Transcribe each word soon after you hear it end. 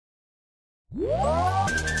We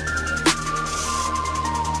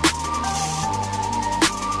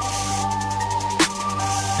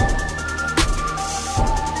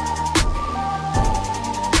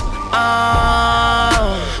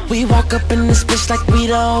walk up in this bitch like we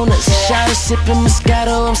the owners. Shawty sippin'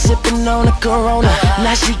 Moscato, I'm sippin' on a Corona.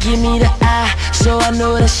 Now she give me the eye, so I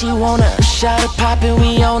know that she wanna. Shawty poppin',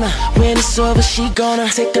 we on her. When it's over, she gonna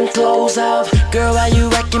take them clothes off. Girl, why you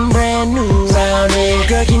actin' brand new round it?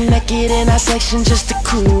 Girl, get naked in our section just to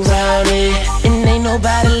cool round it. And ain't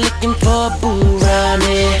nobody looking for a boo round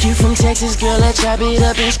it. You from Texas, girl, let's chop it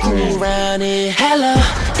up and screw round it. Hello,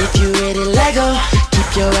 if you ready, let go.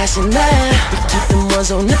 Keep your ass in there. We keep them ones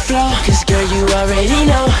on the floor. Cause girl, you already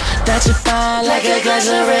know that you're fine like a glass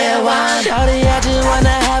of red wine. Shawty, I just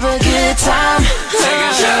wanna have a good time. Take a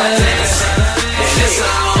shot of this, and it's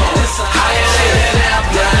on. Higher than an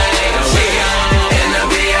airplane. We on in the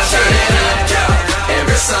BS, turn it up, yo.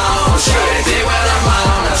 Every song, shawty dig what I'm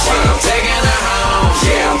on. That's why I'm taking her home.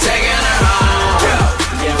 Yeah, I'm taking her home.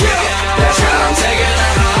 Yeah, that's right, I'm taking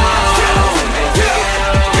her home.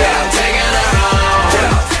 Yeah, I'm taking her home.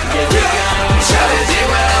 Shawty dig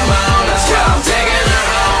what I'm on. That's why I'm taking her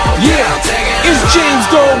home. Yeah, I'm taking her home. It's James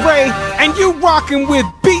Doré, and you rockin' with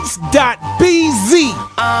Beats.bz.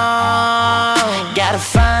 Gotta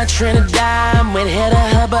find Trinidad, I'm with head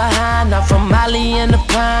of her behind. I'm from Mali in the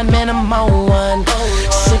pine, man, I'm on one.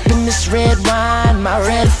 Sippin' this red wine, my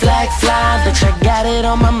red flag fly. Bitch, I got it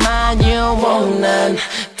on my mind, you don't want none.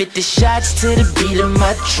 50 shots to the beat of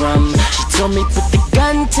my drum. She told me put the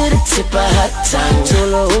gun to the tip of her tongue.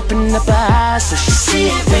 Told her open up her eyes so she see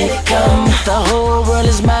it when it come. The whole world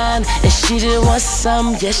is mine, and she just wants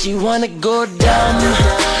some. Yeah, she wanna go dumb,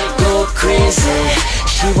 go crazy.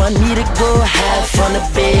 She want me to go have fun,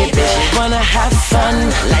 baby. She wanna have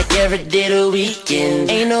fun like every day the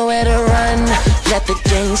weekend. Ain't nowhere to run, let the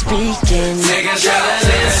games begin. Take a shot of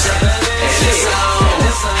this, and it's on.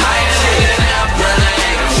 Higher than an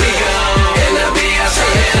airplane. We go in the BS,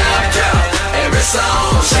 turn it up, yo. Every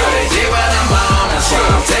song, shawty dig what I'm on. That's why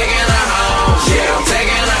I'm taking her home. Yeah, I'm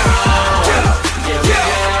taking her home. Yeah,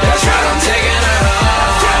 that's right, I'm taking her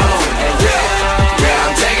home. Yeah,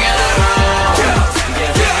 I'm taking her home.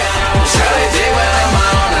 Shawty dig what I'm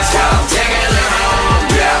on. That's why I'm taking her home.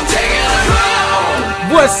 Yeah, I'm taking her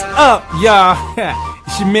home. What's up, y'all?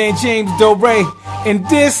 It's your man James Doré, and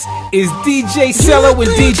this is DJ Cello with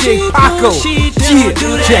DJ Paco.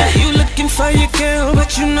 Yeah. You looking for your girl,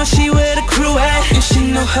 but you know she where the crew at. And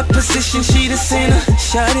she know her position, she the center.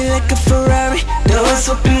 Shawty like a Ferrari, doors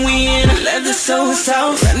open, we in her. Leather so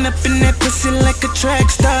soft, run up in that pussy like a track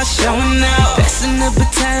star, showing out. Passing the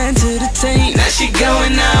baton to the tank, now she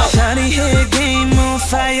going out. Shawty head game on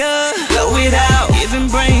fire, blow it out. Giving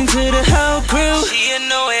brain to the whole crew, she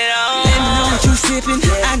know it all. Let me know what you sipping,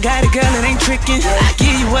 I got a girl that ain't tricking. I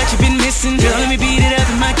give you what you been missing, girl, let me beat it up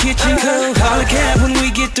in my kitchen. Call a cab when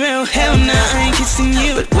we get through. Hell nah, I ain't kissing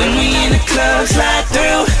you, but when we in the club, slide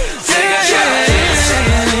through. Take a shot of this,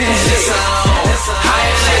 and